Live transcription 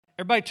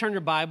Everybody turn your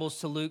Bibles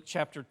to Luke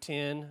chapter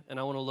 10, and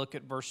I want to look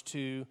at verse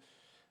 2.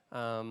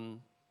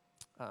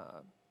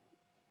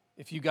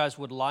 If you guys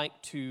would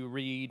like to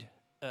read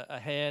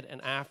ahead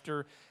and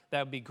after,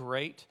 that would be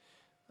great.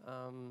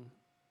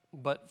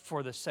 But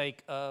for the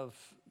sake of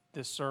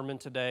this sermon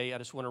today, I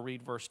just want to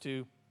read verse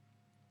 2.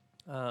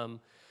 I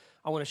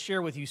want to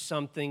share with you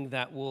something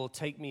that will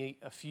take me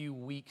a few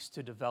weeks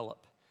to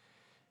develop.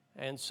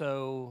 And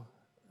so,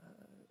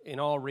 in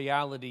all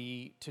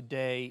reality,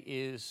 today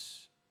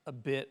is a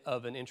bit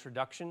of an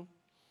introduction,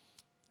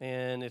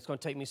 and it's going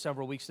to take me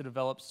several weeks to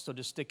develop, so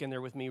just stick in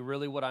there with me.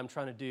 Really what I'm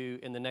trying to do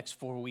in the next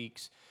 4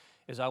 weeks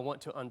is I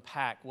want to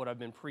unpack what I've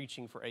been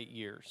preaching for 8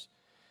 years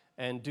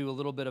and do a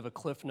little bit of a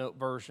Cliff Note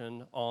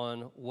version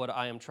on what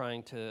I am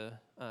trying to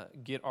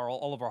get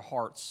all of our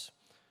hearts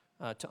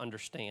to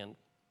understand.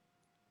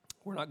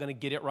 We're not going to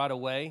get it right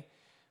away.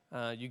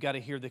 You got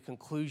to hear the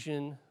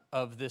conclusion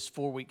of this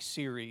 4-week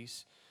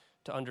series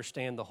to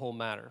understand the whole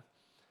matter.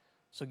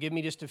 So give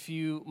me just a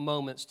few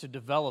moments to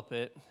develop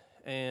it,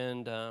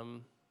 and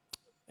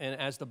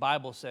as the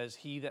Bible says,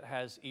 he that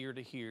has ear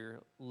to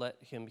hear, let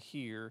him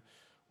hear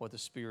what the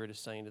Spirit is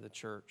saying to the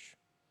church.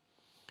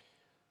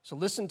 So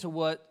listen to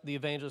what the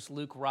evangelist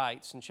Luke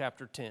writes in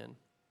chapter 10.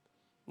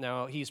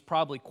 Now, he's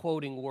probably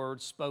quoting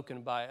words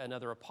spoken by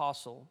another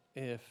apostle,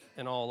 if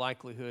in all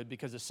likelihood,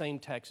 because the same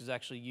text is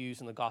actually used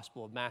in the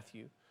Gospel of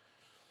Matthew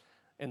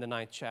in the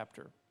 9th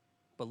chapter.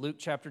 But Luke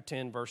chapter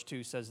 10, verse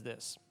 2 says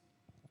this: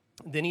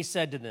 Then he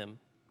said to them,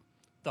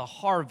 the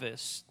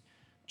harvest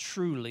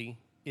truly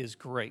is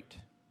great.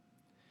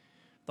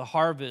 The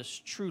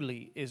harvest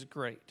truly is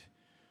great,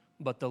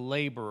 but the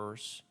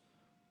laborers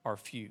are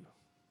few.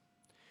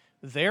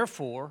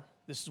 Therefore,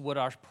 this is what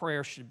our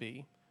prayer should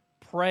be: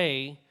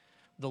 pray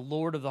the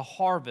Lord of the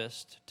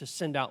harvest to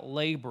send out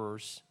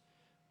laborers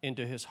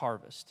into his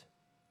harvest.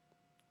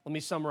 Let me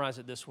summarize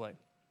it this way.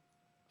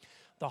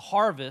 The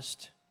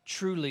harvest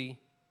truly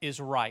is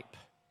ripe.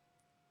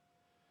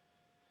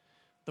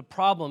 The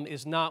problem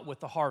is not with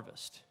the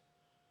harvest.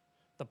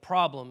 The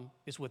problem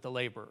is with the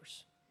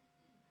laborers.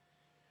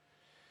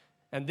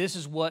 And this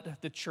is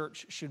what the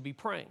church should be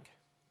praying.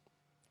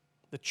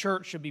 The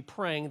church should be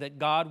praying that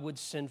God would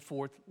send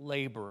forth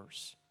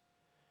laborers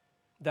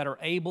that are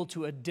able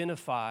to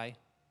identify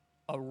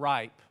a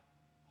ripe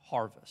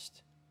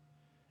harvest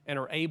and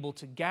are able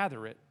to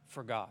gather it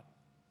for God.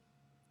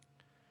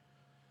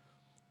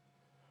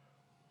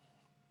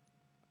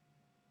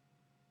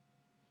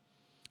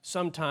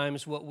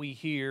 Sometimes what we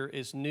hear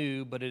is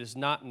new, but it is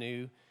not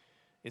new.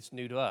 It's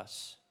new to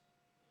us.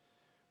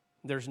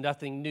 There's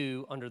nothing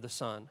new under the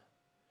sun.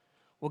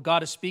 What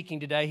God is speaking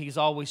today, He's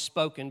always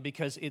spoken.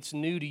 Because it's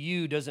new to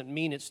you doesn't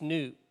mean it's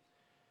new.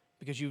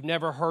 Because you've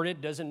never heard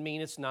it doesn't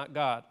mean it's not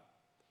God.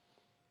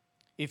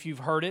 If you've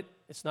heard it,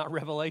 it's not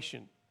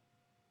revelation.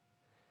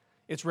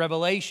 It's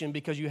revelation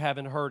because you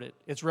haven't heard it.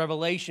 It's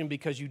revelation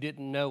because you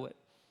didn't know it.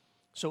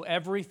 So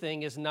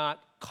everything is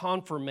not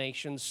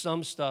confirmation.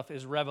 Some stuff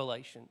is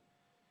revelation.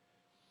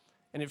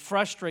 And it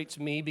frustrates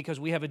me because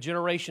we have a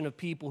generation of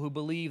people who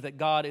believe that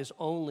God is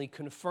only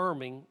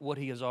confirming what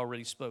He has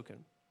already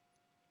spoken.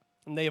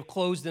 And they have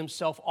closed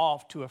themselves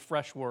off to a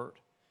fresh word.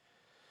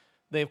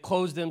 They have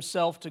closed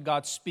themselves to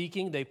God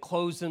speaking. They've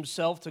closed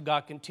themselves to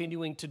God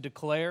continuing to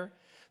declare.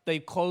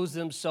 They've closed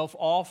themselves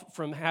off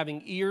from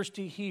having ears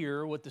to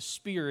hear what the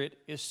Spirit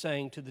is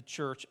saying to the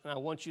church. And I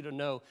want you to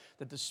know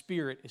that the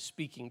Spirit is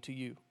speaking to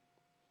you.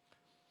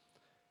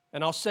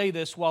 And I'll say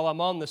this while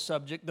I'm on the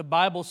subject. The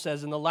Bible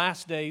says in the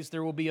last days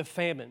there will be a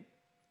famine.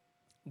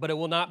 But it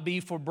will not be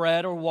for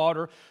bread or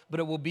water, but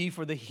it will be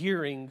for the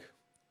hearing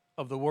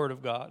of the Word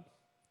of God.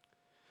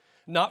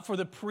 Not for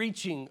the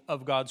preaching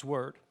of God's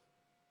Word.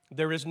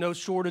 There is no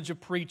shortage of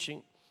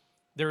preaching.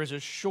 There is a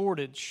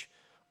shortage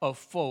of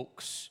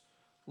folks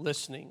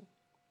listening.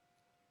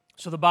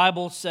 So the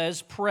Bible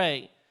says,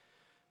 pray.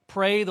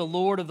 Pray the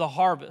Lord of the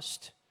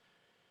harvest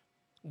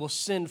will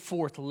send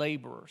forth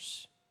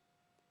laborers.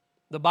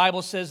 The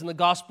Bible says in the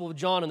Gospel of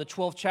John in the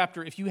 12th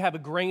chapter, if you have a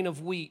grain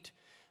of wheat,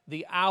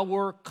 the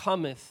hour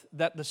cometh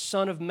that the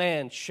Son of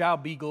Man shall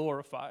be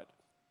glorified.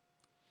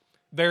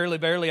 Verily,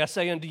 verily, I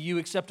say unto you,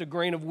 except a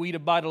grain of wheat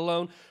abide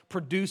alone,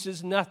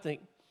 produces nothing.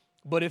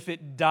 But if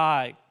it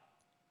die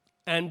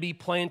and be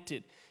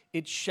planted,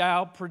 it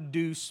shall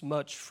produce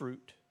much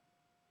fruit.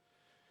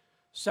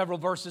 Several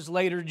verses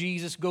later,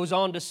 Jesus goes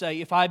on to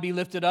say, if I be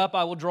lifted up,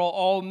 I will draw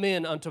all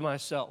men unto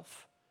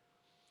myself.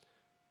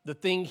 The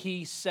thing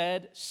He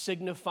said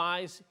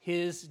signifies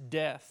His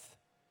death.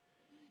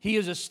 He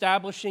is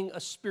establishing a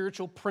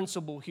spiritual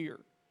principle here.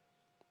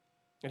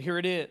 And here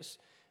it is.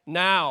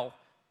 Now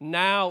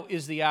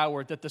is the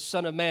hour that the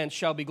Son of Man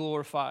shall be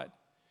glorified.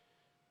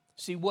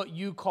 See, what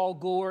you call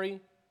glory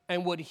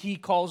and what He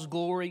calls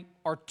glory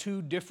are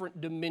two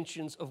different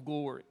dimensions of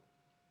glory.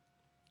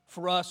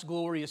 For us,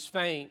 glory is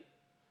fame.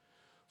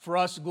 For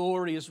us,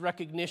 glory is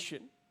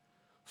recognition.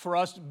 For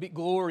us,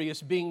 glory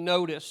is being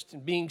noticed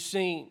and being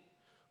seen.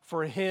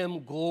 For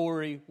Him,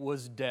 glory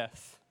was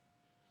death.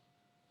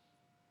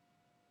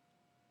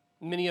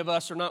 Many of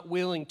us are not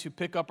willing to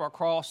pick up our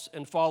cross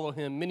and follow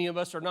him. Many of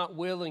us are not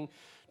willing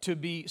to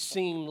be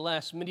seen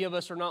less. Many of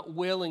us are not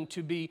willing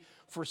to be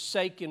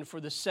forsaken for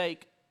the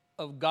sake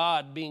of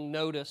God being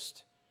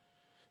noticed.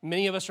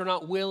 Many of us are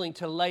not willing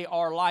to lay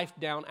our life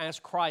down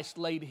as Christ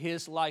laid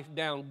his life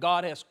down.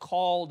 God has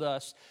called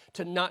us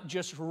to not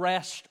just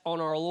rest on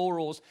our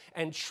laurels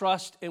and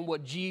trust in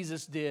what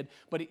Jesus did,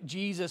 but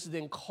Jesus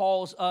then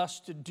calls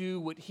us to do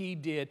what he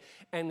did.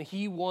 And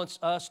he wants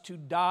us to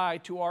die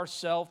to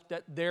ourselves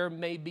that there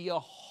may be a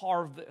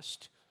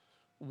harvest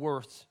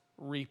worth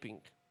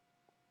reaping.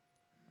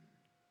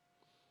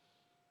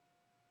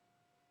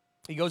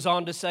 He goes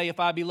on to say, if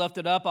I be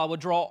lifted up, I will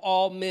draw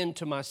all men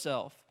to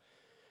myself.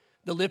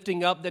 The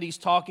lifting up that he's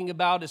talking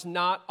about is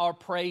not our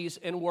praise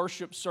and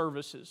worship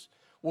services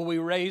where we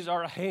raise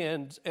our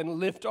hands and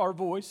lift our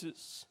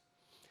voices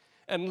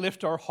and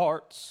lift our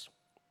hearts.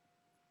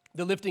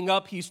 The lifting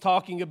up he's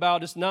talking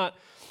about is not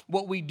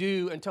what we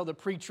do until the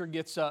preacher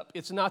gets up.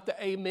 It's not the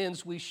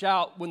amens we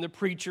shout when the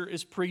preacher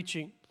is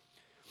preaching.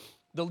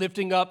 The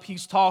lifting up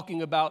he's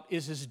talking about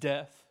is his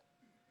death.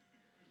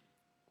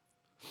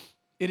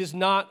 It is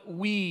not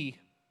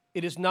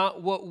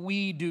what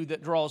we do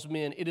that draws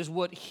men. It is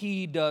what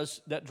he does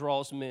that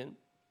draws men.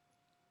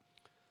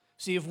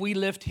 See, if we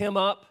lift him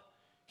up,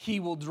 he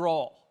will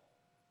draw.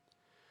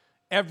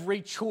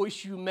 Every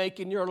choice you make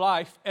in your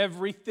life,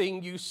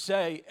 everything you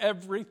say,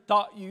 every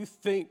thought you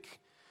think,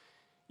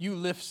 you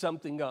lift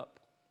something up.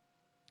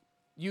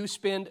 You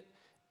spend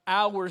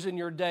hours in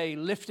your day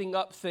lifting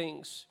up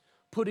things,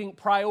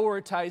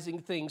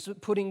 prioritizing things,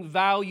 putting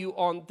value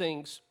on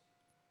things.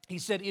 He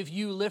said, if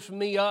you lift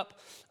me up,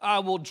 I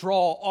will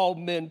draw all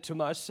men to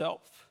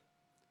myself.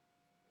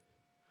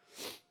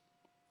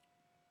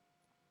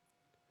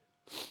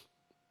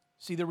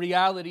 See, the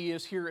reality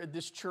is here at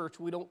this church,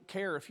 we don't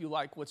care if you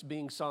like what's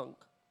being sung.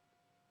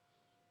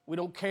 We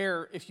don't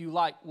care if you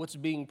like what's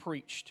being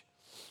preached.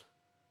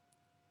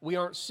 We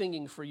aren't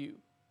singing for you.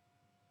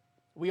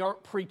 We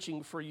aren't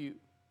preaching for you.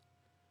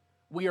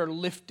 We are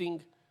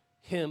lifting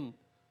him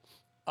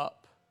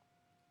up.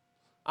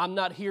 I'm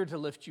not here to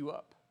lift you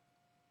up.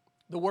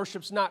 The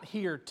worship's not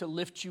here to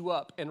lift you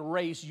up and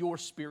raise your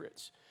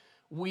spirits.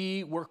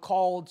 We were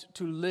called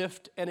to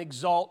lift and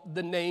exalt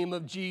the name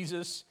of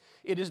Jesus.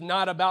 It is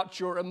not about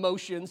your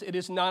emotions. It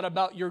is not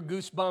about your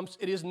goosebumps.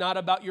 It is not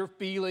about your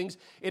feelings.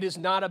 It is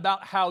not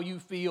about how you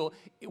feel.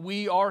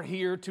 We are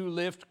here to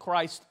lift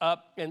Christ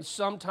up, and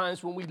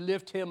sometimes when we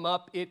lift him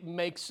up, it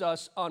makes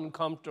us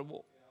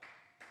uncomfortable.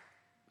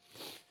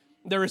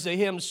 There is a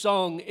hymn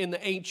sung in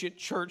the ancient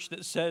church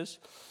that says,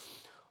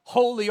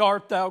 "Holy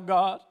art thou,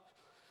 God.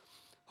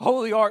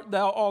 Holy art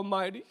thou,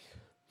 Almighty.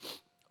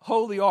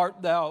 Holy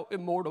art thou,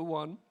 Immortal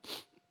One."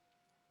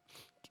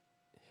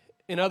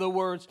 In other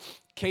words,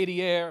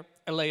 Kadier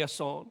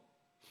eleison.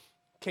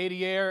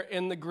 Kadier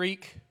in the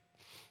Greek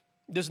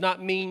does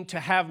not mean to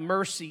have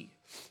mercy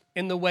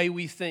in the way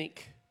we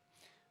think.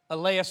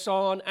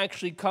 Eleison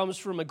actually comes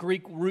from a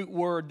Greek root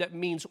word that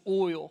means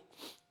oil.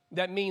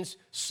 That means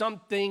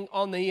something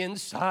on the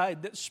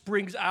inside that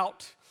springs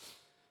out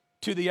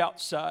to the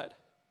outside.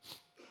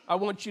 I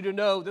want you to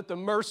know that the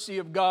mercy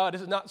of God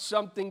is not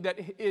something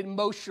that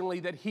emotionally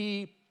that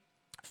he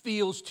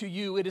feels to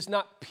you. It is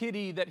not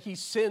pity that he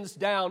sends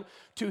down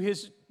to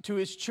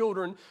his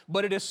children,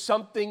 but it is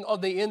something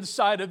on the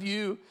inside of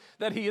you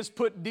that he has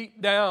put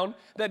deep down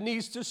that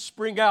needs to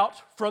spring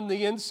out from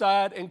the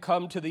inside and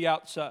come to the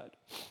outside.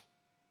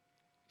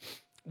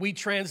 We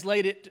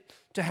translate it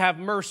to have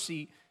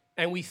mercy,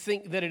 and we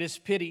think that it is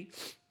pity,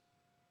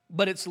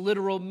 but its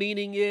literal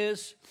meaning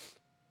is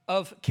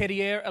of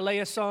Kadier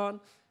eleison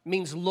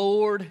means,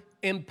 Lord,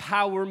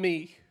 empower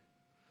me.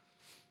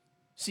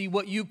 See,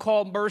 what you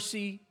call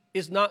mercy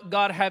is not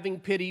God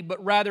having pity,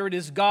 but rather it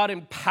is God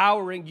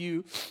empowering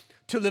you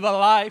to live a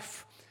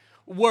life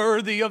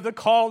worthy of the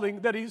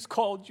calling that he's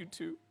called you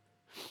to.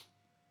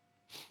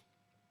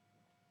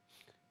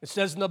 It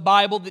says in the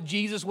Bible that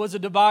Jesus was a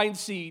divine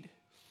seed.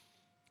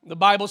 The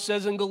Bible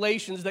says in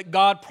Galatians that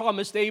God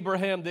promised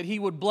Abraham that he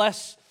would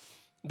bless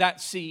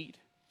that seed,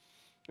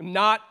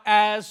 not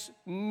as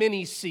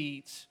many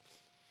seeds,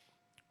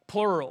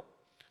 plural,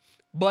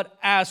 but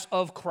as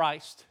of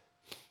Christ.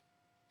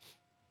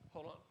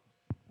 Hold on.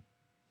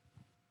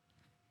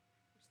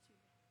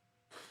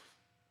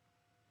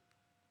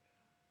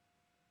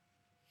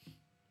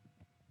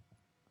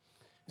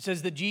 It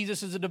says that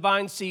Jesus is a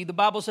divine seed. The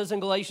Bible says in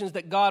Galatians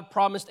that God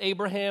promised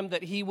Abraham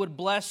that he would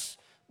bless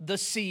the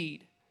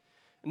seed,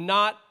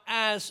 not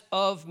as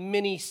of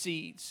many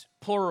seeds,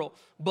 plural,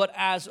 but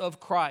as of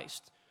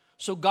Christ.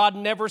 So God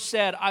never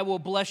said, I will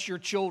bless your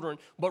children,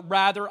 but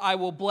rather I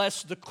will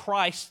bless the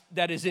Christ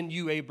that is in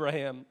you,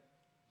 Abraham.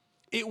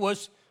 It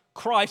was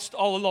Christ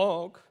all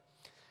along.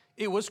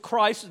 It was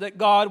Christ that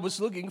God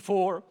was looking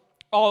for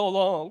all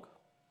along.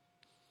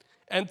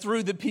 And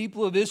through the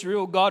people of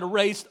Israel, God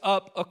raised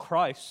up a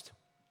Christ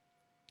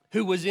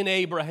who was in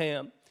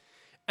Abraham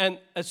and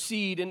a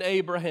seed in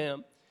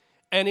Abraham.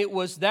 And it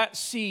was that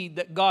seed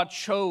that God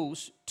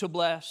chose to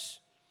bless.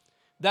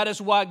 That is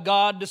why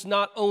God does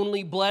not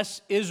only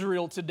bless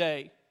Israel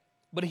today,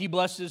 but He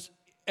blesses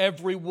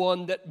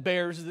everyone that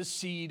bears the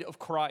seed of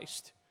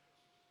Christ.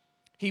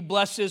 He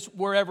blesses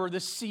wherever the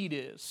seed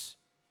is.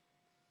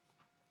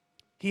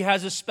 He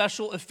has a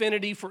special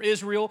affinity for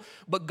Israel,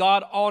 but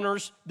God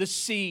honors the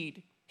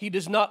seed. He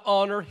does not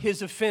honor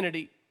His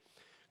affinity.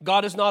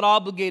 God is not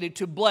obligated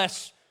to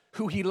bless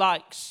who He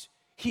likes.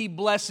 He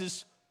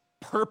blesses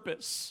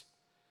purpose.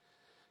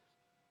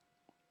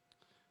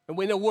 And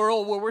in a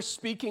world where we're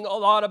speaking a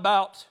lot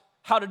about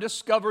how to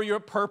discover your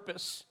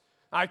purpose,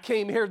 I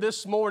came here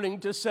this morning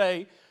to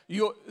say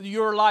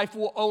your life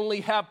will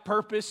only have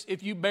purpose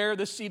if you bear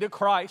the seed of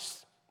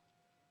Christ.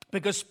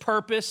 Because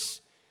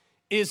purpose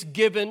is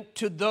given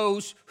to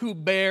those who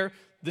bear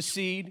the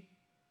seed.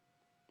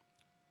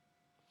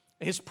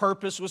 His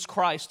purpose was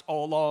Christ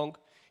all along.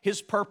 His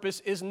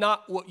purpose is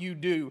not what you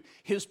do.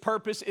 His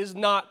purpose is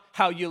not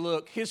how you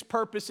look. His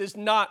purpose is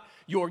not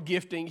your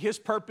gifting. His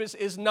purpose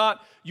is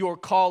not your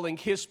calling.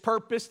 His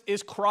purpose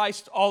is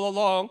Christ all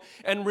along.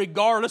 And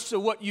regardless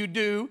of what you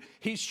do,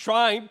 He's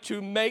trying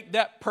to make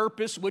that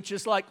purpose, which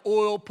is like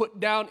oil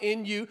put down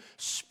in you,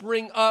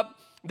 spring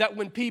up, that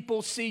when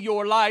people see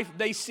your life,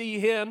 they see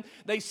Him.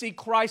 They see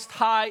Christ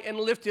high and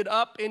lifted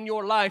up in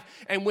your life.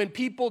 And when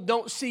people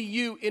don't see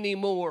you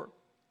anymore,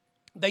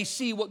 they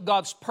see what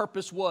God's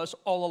purpose was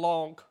all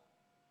along.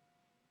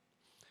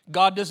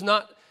 God does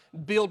not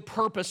build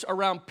purpose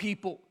around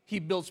people. He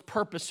builds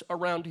purpose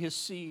around His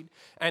seed,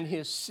 and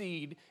His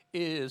seed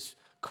is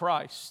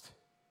Christ.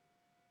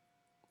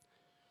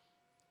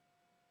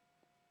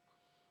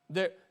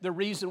 The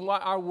reason why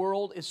our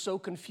world is so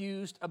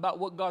confused about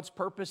what God's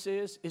purpose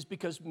is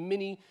because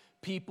many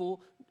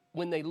people,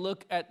 when they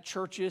look at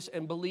churches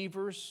and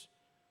believers,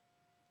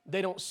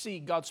 they don't see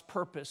God's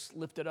purpose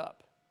lifted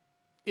up.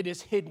 It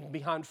is hidden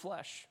behind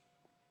flesh.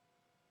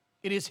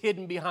 It is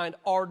hidden behind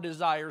our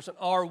desires and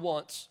our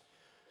wants.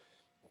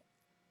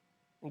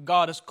 And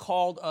God has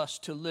called us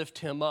to lift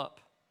Him up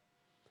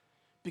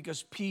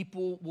because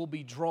people will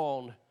be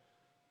drawn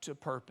to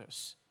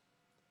purpose.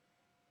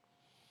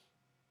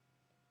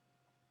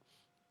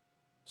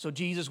 So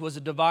Jesus was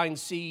a divine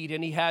seed,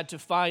 and He had to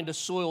find a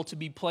soil to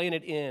be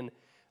planted in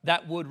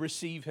that would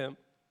receive Him.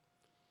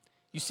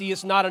 You see,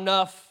 it's not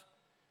enough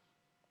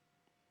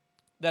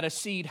that a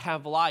seed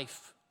have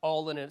life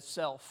all in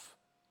itself,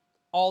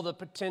 all the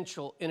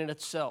potential in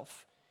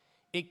itself.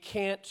 It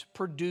can't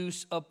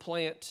produce a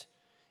plant.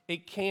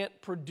 It can't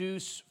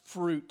produce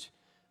fruit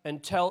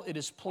until it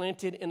is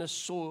planted in a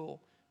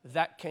soil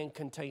that can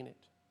contain it.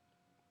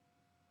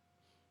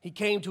 He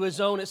came to His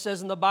own, it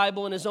says in the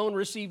Bible, and His own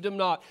received Him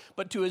not.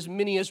 But to as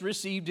many as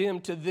received Him,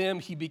 to them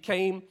He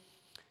became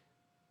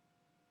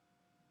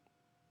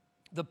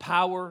the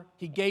power.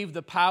 He gave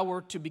the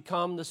power to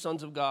become the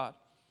sons of God.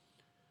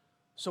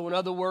 So in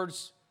other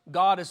words,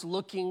 God is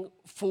looking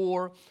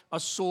for a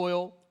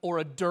soil or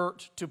a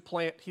dirt to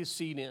plant His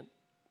seed in.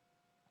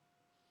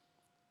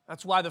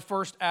 That's why the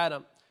first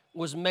Adam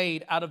was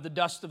made out of the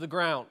dust of the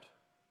ground.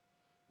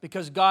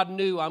 Because God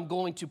knew, I'm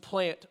going to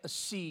plant a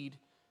seed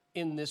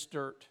in this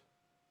dirt.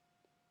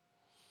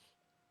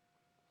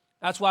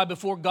 That's why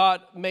before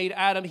God made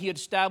Adam, He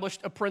established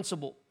a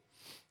principle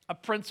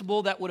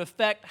that would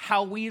affect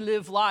how we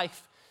live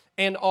life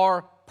and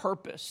our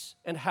purpose,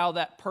 and how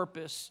that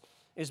purpose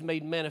is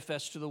made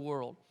manifest to the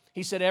world.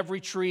 He said every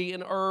tree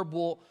and herb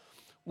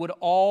would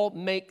all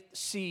make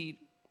seed,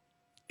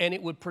 and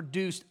it would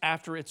produce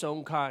after its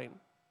own kind.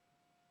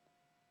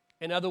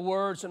 In other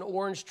words, an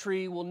orange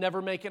tree will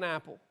never make an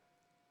apple,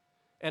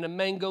 and a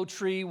mango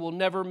tree will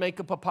never make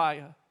a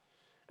papaya,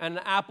 and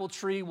an apple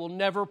tree will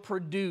never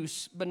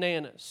produce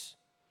bananas.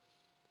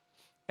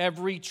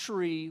 Every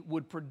tree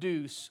would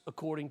produce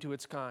according to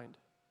its kind.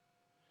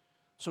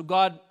 So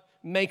God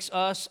makes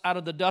us out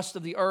of the dust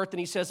of the earth, and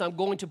He says, I'm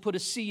going to put a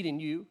seed in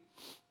you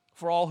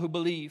for all who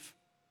believe.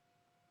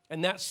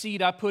 And that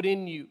seed I put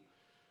in you,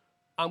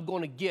 I'm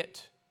going to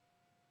get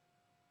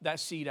that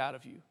seed out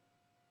of you.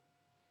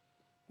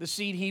 The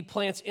seed He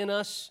plants in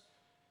us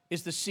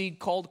is the seed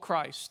called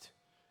Christ.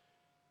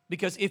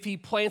 Because if He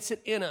plants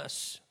it in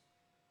us,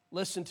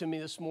 listen to me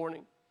this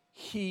morning,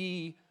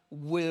 He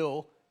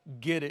will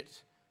get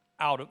it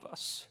out of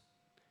us.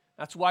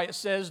 That's why it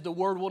says the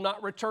word will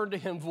not return to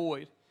Him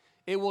void.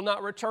 It will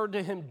not return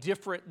to Him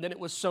different than it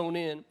was sown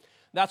in.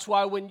 That's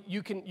why when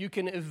you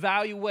can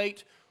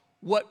evaluate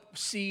what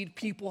seed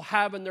people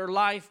have in their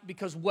life,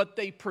 because what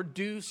they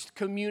produce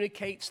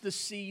communicates the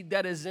seed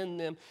that is in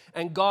them.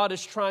 And God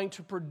is trying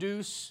to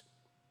produce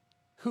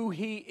who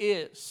He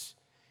is.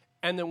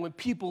 And then when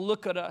people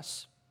look at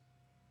us,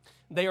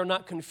 they are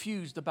not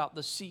confused about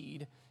the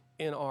seed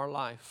in our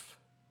life.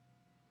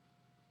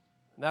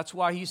 That's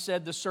why He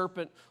said the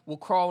serpent will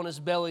crawl on his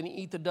belly and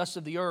eat the dust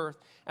of the earth.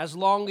 As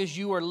long as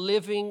you are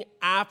living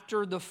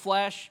after the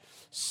flesh,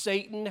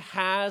 Satan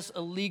has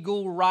a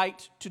legal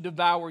right to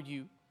devour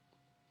you.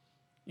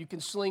 You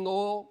can sling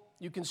oil,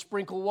 you can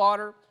sprinkle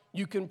water,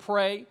 you can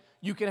pray,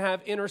 You can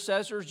have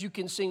intercessors. You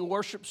can sing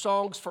worship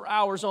songs for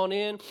hours on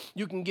end.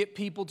 You can get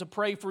people to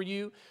pray for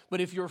you.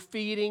 But if you're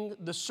feeding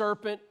the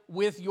serpent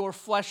with your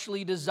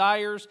fleshly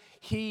desires,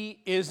 he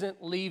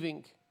isn't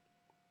leaving.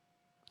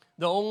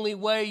 The only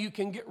way you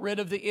can get rid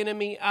of the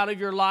enemy out of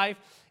your life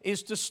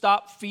is to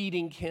stop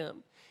feeding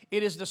him.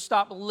 It is to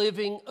stop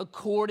living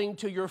according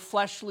to your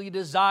fleshly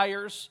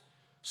desires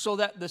so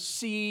that the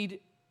seed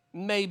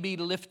may be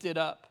lifted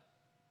up.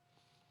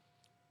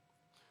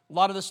 A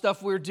lot of the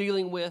stuff we're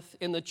dealing with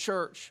in the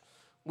church,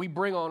 we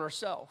bring on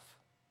ourselves.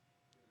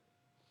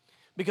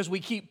 Because we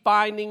keep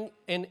finding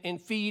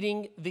and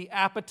feeding the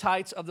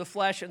appetites of the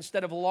flesh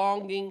instead of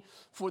longing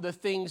for the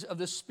things of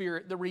the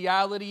Spirit. The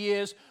reality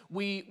is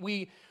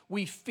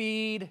we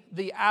feed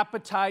the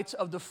appetites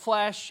of the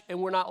flesh and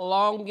we're not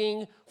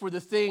longing for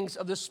the things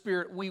of the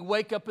Spirit. We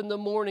wake up in the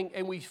morning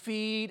and we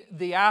feed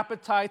the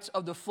appetites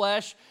of the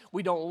flesh.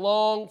 We don't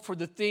long for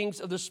the things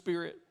of the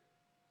Spirit.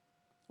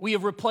 We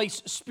have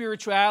replaced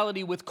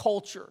spirituality with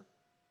culture.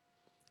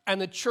 And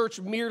the church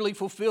merely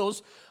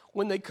fulfills,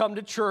 when they come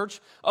to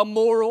church, a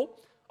moral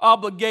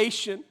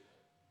obligation.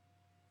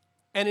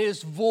 And it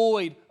is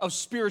void of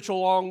spiritual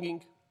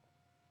longing.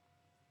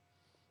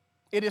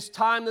 It is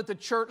time that the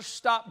church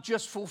stop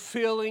just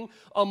fulfilling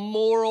a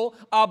moral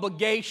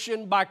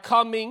obligation by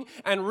coming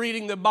and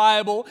reading the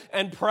Bible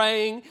and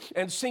praying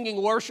and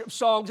singing worship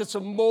songs. It's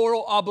a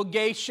moral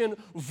obligation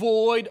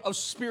void of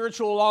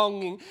spiritual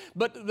longing.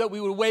 But that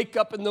we would wake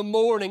up in the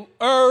morning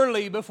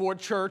early before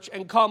church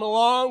and come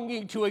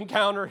longing to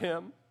encounter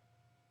Him.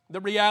 The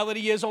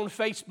reality is on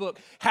Facebook,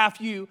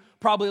 half you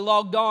probably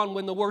logged on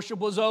when the worship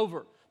was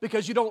over.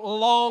 Because you don't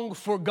long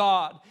for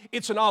God.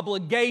 It's an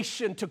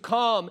obligation to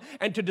come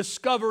and to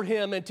discover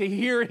Him and to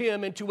hear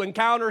Him and to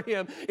encounter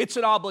Him. It's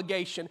an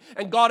obligation.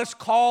 And God is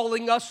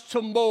calling us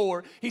to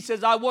more. He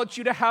says, I want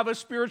you to have a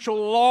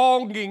spiritual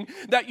longing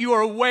that you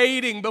are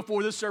waiting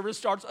before the service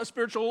starts. A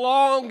spiritual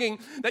longing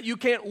that you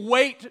can't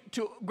wait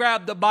to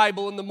grab the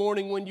Bible in the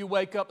morning when you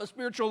wake up. A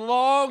spiritual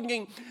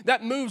longing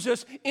that moves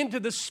us into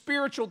the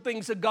spiritual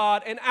things of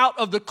God and out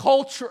of the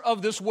culture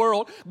of this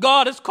world.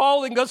 God is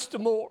calling us to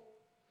more.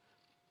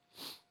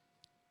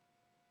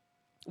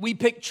 We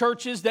pick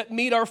churches that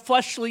meet our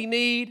fleshly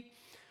need,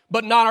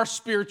 but not our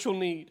spiritual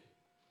need.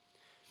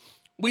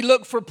 We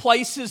look for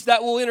places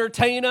that will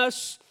entertain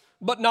us,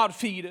 but not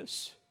feed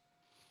us.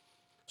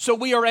 So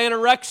we are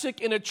anorexic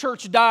in a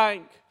church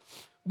dying,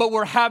 but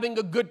we're having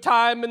a good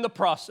time in the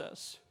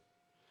process.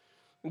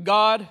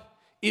 God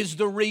is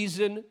the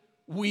reason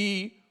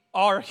we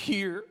are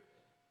here.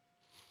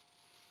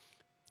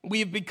 We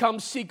have become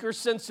seeker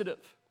sensitive,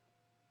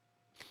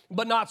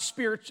 but not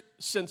spirit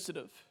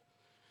sensitive.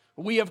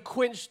 We have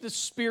quenched the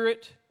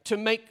Spirit to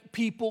make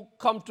people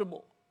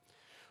comfortable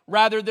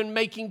rather than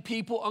making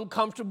people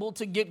uncomfortable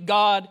to get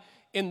God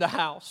in the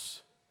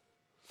house.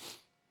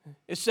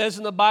 It says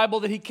in the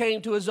Bible that He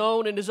came to His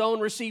own and His own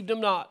received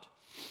Him not.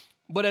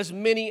 But as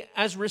many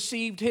as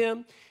received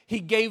Him, He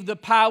gave the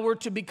power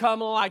to become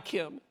like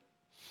Him.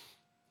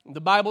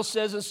 The Bible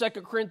says in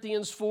 2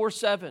 Corinthians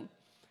 4:7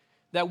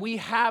 that we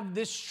have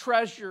this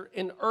treasure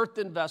in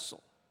earthen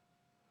vessel.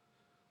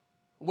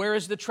 Where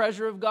is the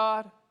treasure of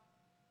God?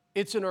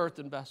 It's an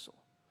earthen vessel.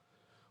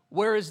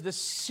 Where is the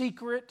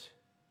secret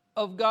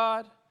of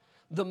God?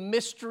 The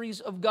mysteries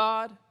of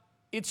God?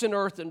 It's in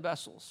earthen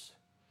vessels.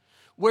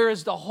 Where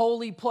is the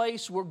holy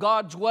place where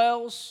God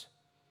dwells?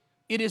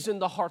 It is in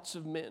the hearts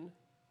of men.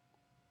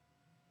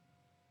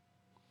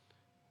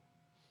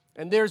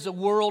 And there's a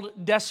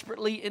world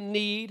desperately in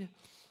need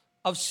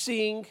of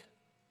seeing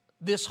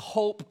this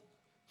hope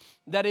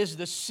that is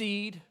the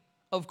seed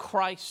of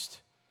Christ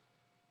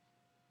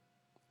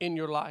in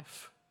your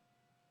life.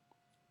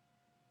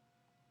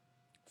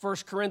 1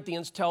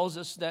 Corinthians tells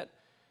us that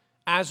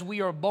as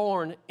we are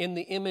born in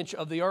the image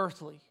of the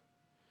earthly,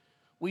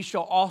 we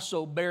shall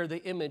also bear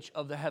the image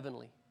of the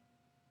heavenly.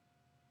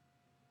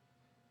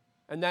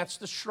 And that's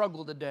the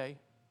struggle today.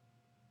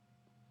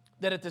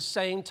 That at the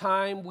same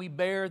time we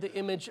bear the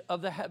image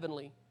of the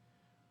heavenly,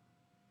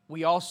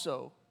 we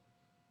also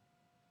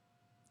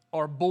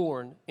are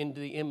born into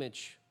the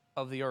image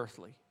of the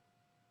earthly.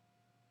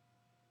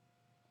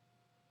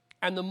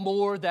 And the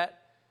more that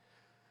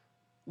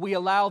we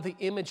allow the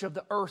image of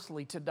the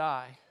earthly to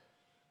die,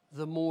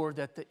 the more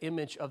that the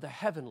image of the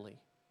heavenly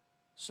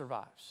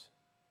survives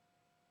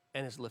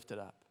and is lifted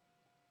up.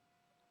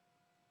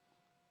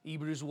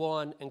 Hebrews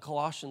 1 and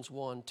Colossians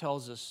 1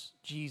 tells us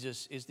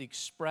Jesus is the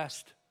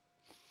expressed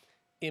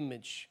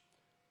image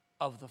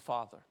of the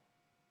Father.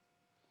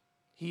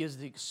 He is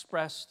the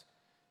expressed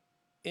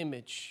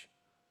image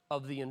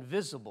of the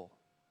invisible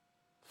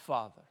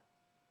Father.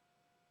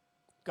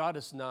 God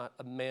is not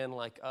a man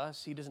like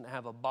us. He doesn't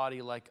have a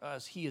body like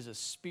us. He is a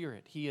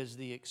spirit. He is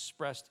the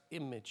expressed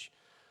image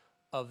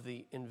of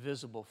the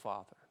invisible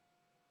Father.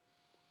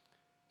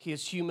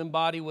 His human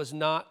body was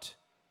not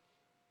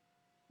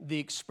the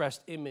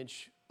expressed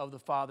image of the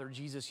Father.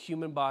 Jesus'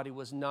 human body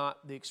was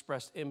not the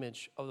expressed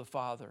image of the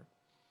Father.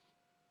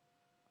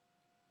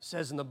 It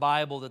says in the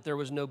Bible that there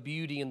was no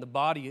beauty in the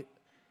body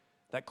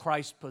that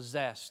Christ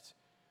possessed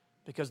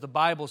Because the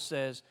Bible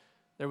says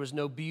there was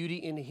no beauty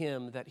in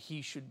him that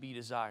he should be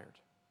desired.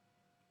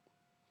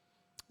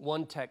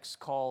 One text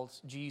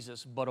calls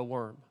Jesus but a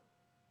worm.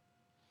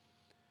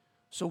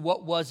 So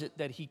what was it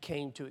that he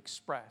came to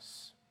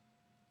express,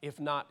 if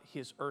not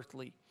his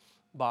earthly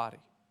body?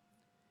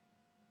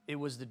 It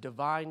was the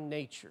divine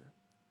nature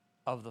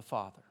of the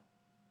Father.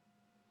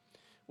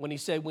 When he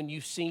said, when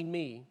you've seen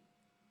me,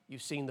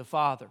 you've seen the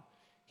Father,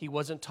 he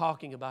wasn't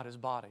talking about his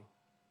body.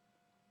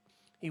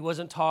 He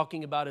wasn't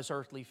talking about his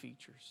earthly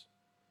features.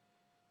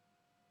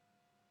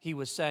 He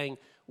was saying,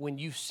 when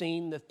you've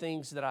seen the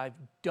things that I've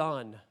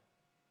done,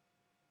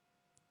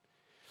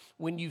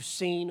 when you've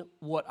seen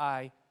what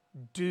I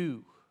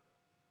do,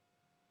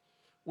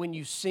 when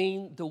you've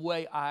seen the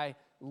way I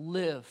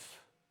live,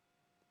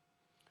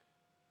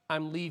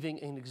 I'm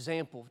leaving an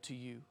example to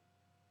you.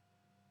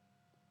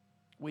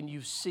 When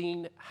you've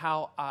seen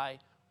how I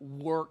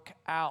work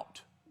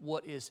out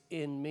what is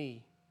in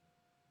me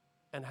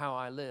and how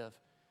I live,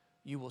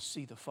 you will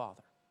see the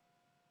Father.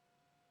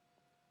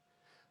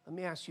 Let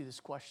me ask you this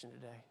question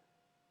today.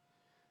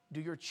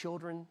 Do your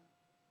children,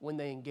 when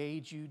they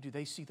engage you, do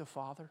they see the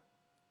Father?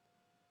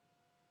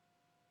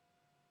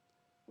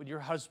 With your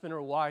husband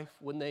or wife,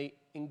 when they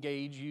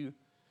engage you,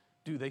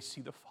 do they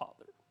see the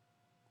Father?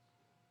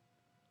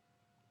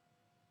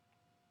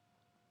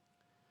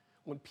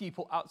 When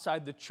people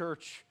outside the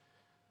church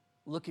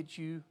look at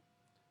you,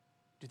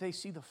 do they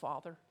see the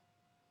Father?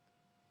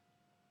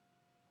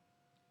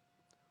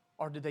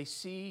 Or do they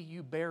see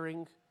you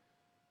bearing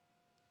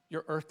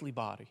your earthly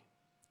body?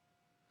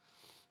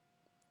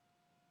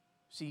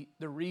 See,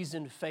 the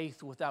reason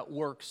faith without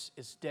works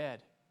is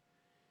dead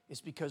is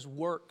because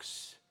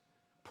works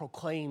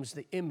proclaims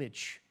the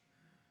image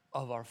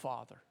of our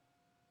Father.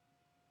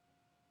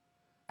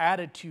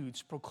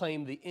 Attitudes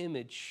proclaim the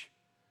image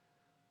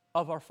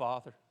of our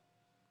Father.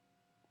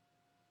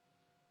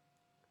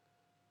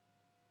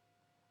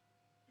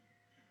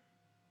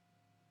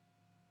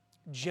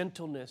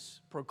 Gentleness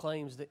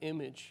proclaims the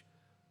image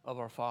of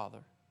our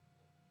Father.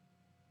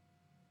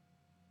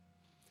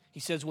 He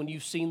says, when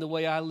you've seen the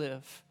way I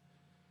live,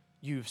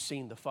 you've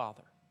seen the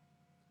Father.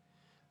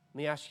 Let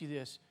me ask you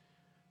this.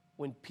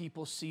 When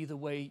people see the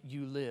way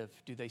you live,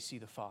 do they see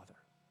the Father?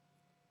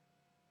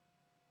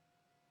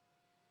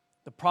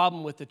 The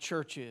problem with the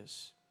church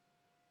is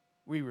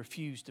we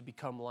refuse to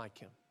become like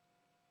Him.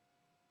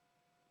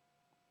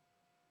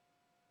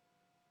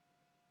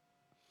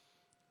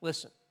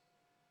 Listen,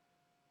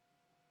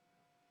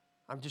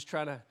 I'm just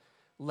trying to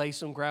lay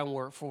some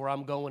groundwork for where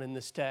I'm going in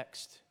this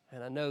text.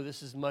 And I know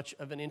this is much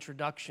of an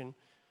introduction.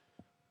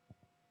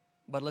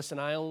 But listen,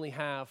 I only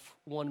have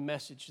one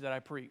message that I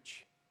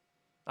preach.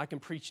 I can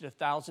preach it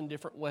 1,000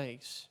 different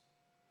ways.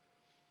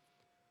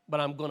 But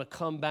I'm going to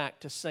come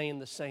back to saying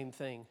the same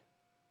thing.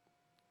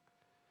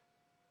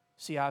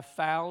 See, I've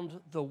found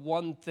the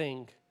one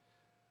thing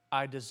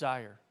I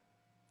desire.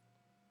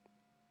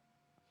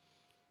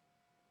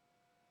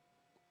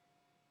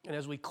 And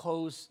as we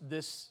close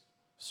this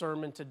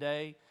sermon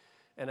today,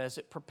 and as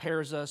it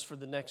prepares us for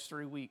the next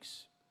 3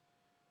 weeks,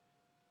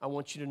 I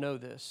want you to know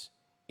this.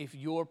 If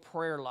your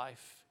prayer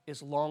life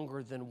is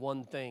longer than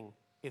one thing,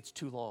 it's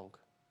too long.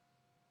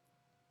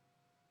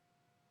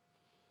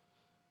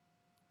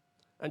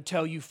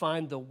 Until you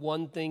find the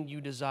one thing you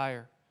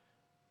desire,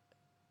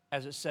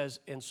 as it says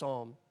in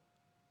Psalm.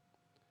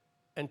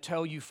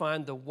 Until you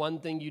find the one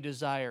thing you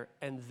desire,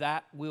 and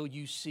that will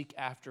you seek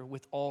after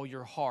with all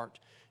your heart,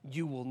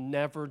 you will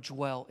never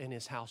dwell in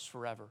His house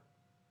forever.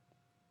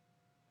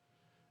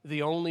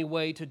 The only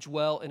way to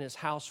dwell in His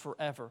house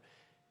forever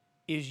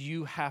is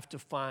you have to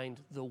find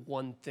the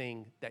one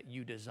thing that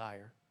you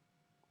desire.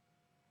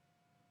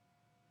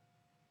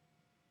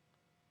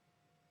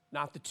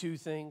 Not the 2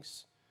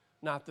 things,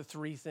 not the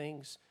 3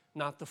 things,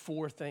 not the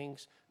 4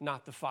 things,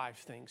 not the 5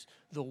 things.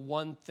 The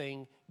one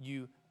thing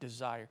you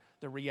desire.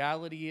 The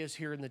reality is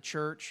here in the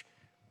church,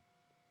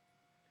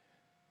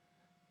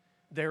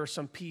 there are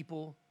some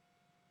people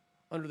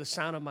under the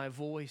sound of my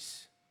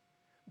voice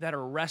that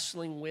are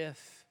wrestling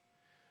with,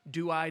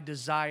 do I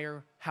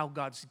desire how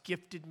God's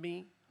gifted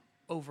me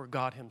over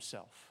God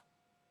Himself?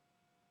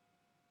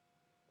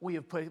 We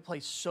have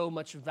placed so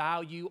much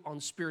value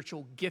on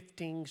spiritual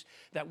giftings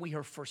that we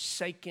have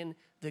forsaken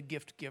the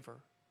gift giver.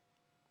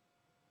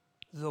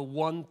 The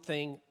one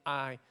thing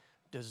I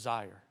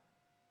desire.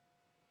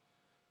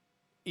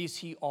 Is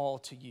He all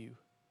to you?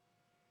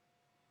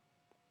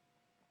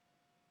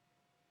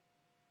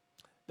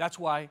 That's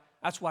why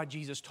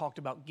Jesus talked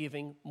about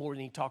giving more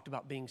than He talked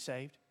about being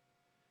saved.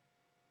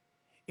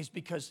 It's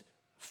because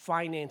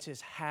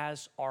finances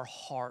has our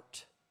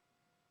heart.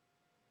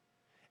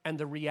 And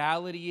the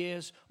reality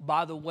is,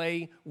 by the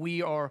way,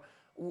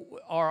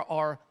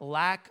 our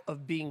lack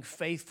of being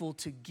faithful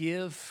to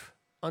give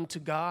unto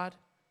God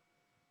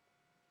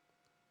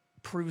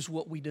proves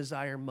what we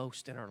desire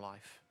most in our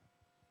life.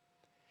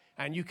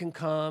 And you can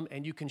come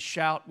and you can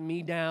shout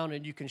me down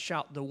and you can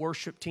shout the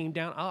worship team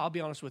down. I'll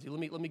be honest with you.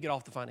 Let me get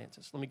off the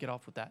finances. Let me get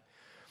off with that.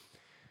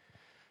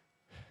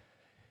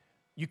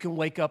 You can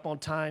wake up on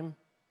time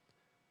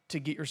to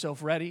get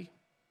yourself ready.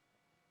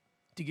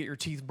 to get your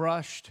teeth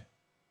brushed,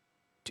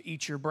 to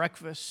eat your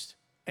breakfast,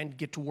 and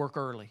get to work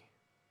early.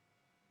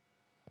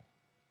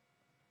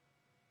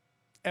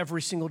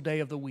 Every single day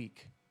of the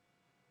week.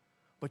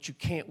 But you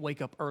can't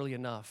wake up early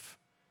enough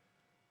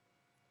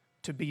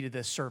to be to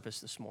this service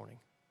this morning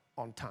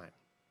on time.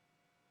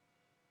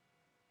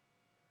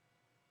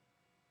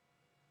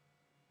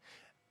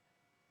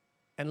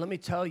 And let me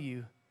tell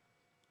you,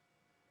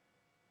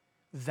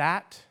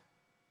 that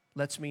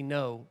lets me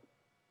know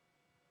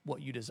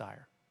what you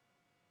desire.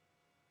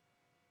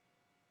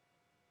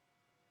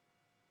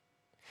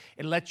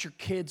 It lets your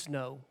kids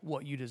know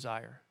what you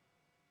desire.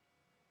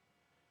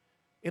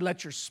 It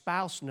lets your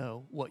spouse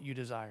know what you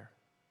desire.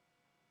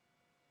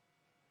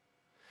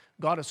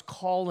 God is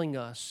calling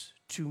us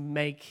to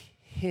make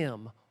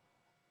Him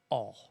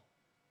all.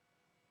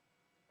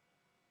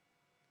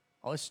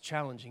 Oh, it's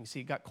challenging.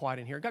 See, it got quiet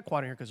in here. It got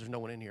quiet in here because there's no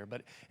one in here,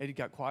 but it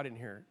got quiet in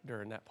here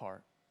during that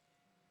part.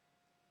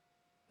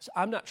 So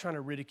I'm not trying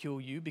to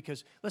ridicule you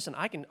because, listen,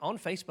 on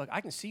Facebook,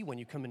 I can see when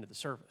you come into the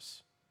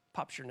service.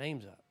 Pops your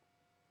names up.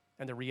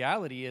 And the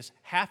reality is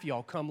half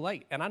y'all come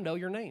late, and I know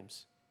your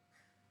names.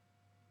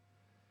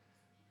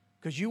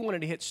 Because you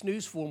wanted to hit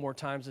snooze 4 more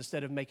times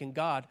instead of making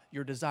God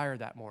your desire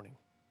that morning.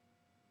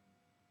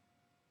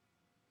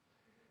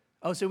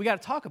 Oh, so we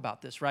got to talk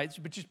about this, right?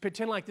 But just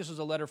pretend like this was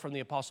a letter from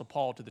the Apostle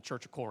Paul to the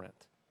church of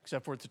Corinth,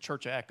 except for it's the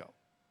church of Echo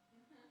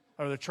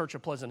or the church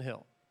of Pleasant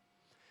Hill.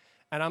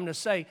 And I'm going to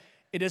say,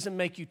 it doesn't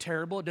make you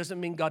terrible. It doesn't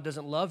mean God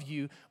doesn't love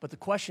you. But the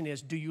question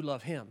is, do you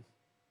love Him?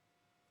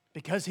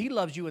 Because He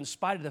loves you in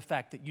spite of the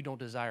fact that you don't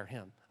desire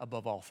Him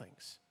above all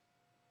things.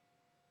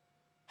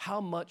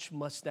 How much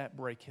must that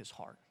break His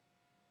heart?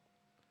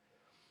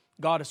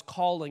 God is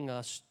calling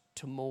us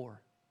to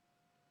more.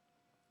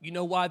 You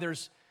know why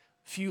there's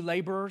few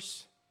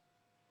laborers?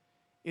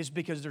 Is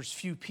because there's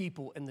few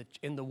people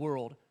in the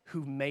world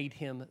who made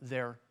Him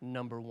their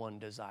number one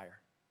desire.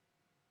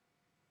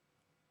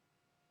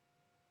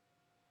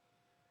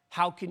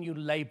 How can you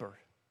labor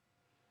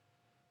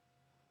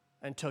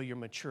until you're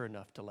mature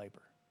enough to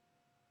labor?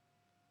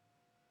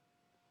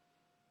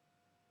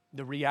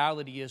 The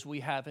reality is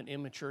we have an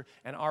immature,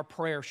 and our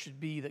prayer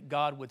should be that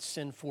God would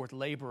send forth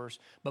laborers,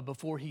 but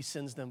before He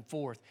sends them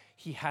forth,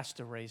 He has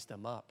to raise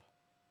them up.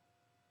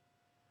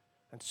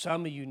 And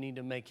some of you need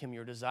to make Him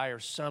your desire.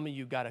 Some of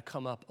you got to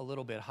come up a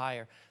little bit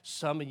higher.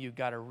 Some of you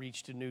got to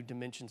reach to new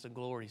dimensions of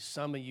glory.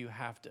 Some of you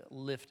have to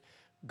lift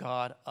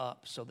God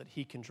up so that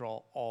He can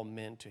draw all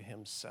men to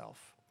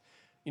Himself.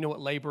 You know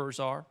what laborers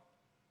are?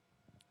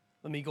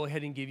 Let me go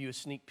ahead and give you a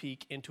sneak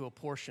peek into a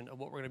portion of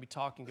what we're going to be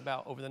talking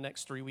about over the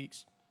next 3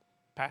 weeks,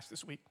 past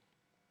this week.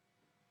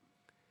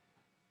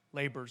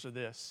 Laborers are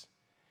this.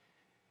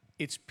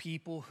 It's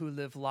people who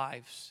live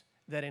lives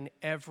that in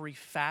every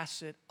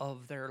facet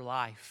of their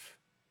life,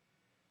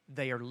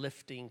 they are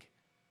lifting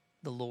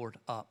the Lord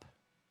up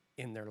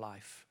in their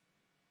life.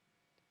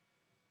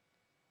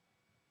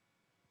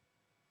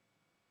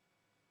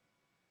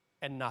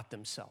 And not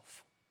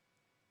themselves.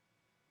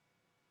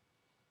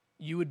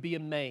 You would be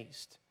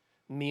amazed,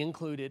 me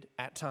included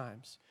at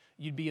times,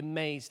 you'd be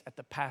amazed at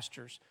the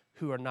pastors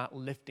who are not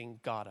lifting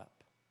God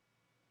up,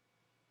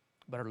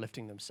 but are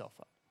lifting themselves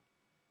up.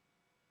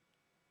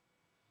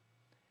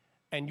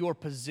 And your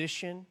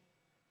position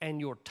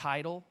and your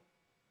title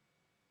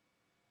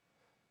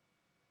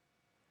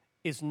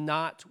is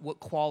not what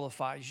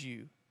qualifies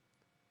you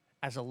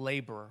as a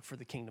laborer for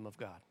the kingdom of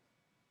God.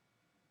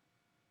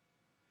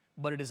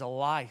 But it is a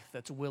life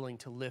that's willing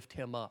to lift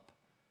Him up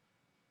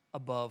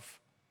above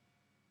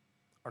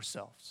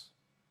ourselves.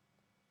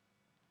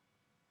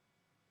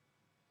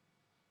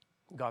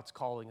 God's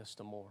calling us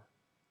to more.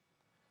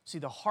 See,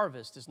 the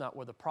harvest is not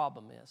where the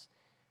problem is.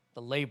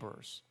 The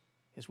laborers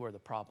is where the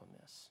problem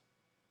is.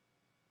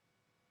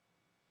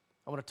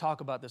 I want to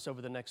talk about this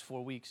over the next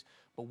 4 weeks,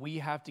 but we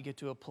have to get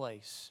to a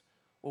place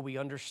where we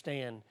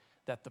understand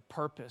that the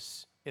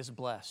purpose is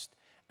blessed,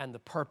 and the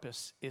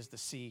purpose is the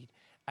seed,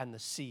 and the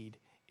seed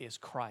is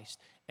Christ.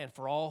 And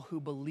for all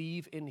who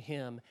believe in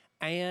Him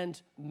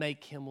and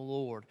make Him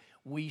Lord,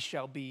 we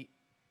shall be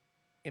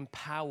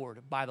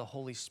empowered by the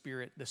Holy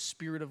Spirit. The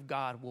Spirit of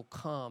God will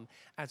come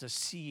as a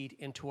seed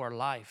into our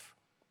life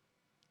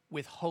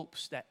with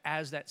hopes that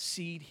as that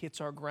seed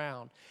hits our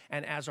ground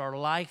and as our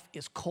life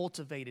is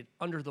cultivated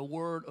under the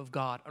Word of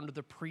God, under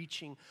the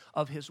preaching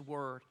of His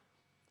Word,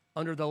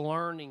 under the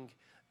learning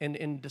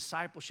and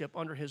discipleship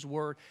under His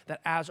Word,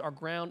 that as our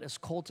ground is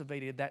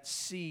cultivated, that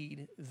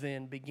seed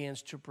then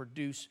begins to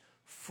produce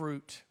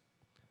fruit,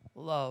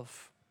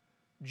 love,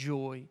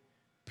 joy,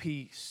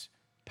 peace,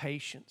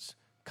 patience,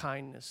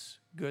 kindness,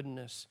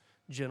 goodness,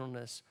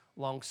 gentleness,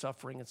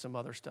 long-suffering, and some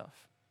other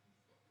stuff.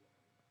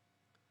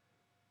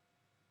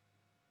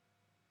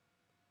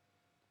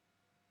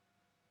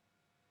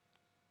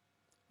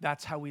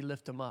 That's how we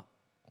lift them up.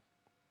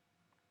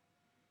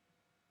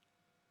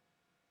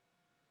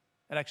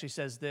 It actually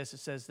says this. It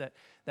says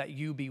that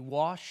you be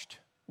washed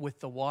with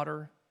the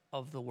water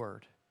of the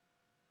Word.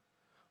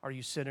 Are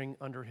you sitting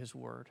under His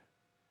Word?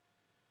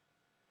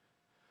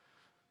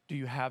 Do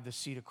you have the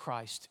seed of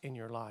Christ in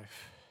your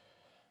life?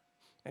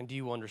 And do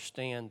you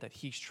understand that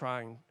He's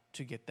trying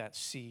to get that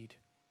seed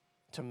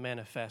to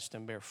manifest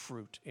and bear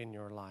fruit in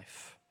your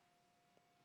life?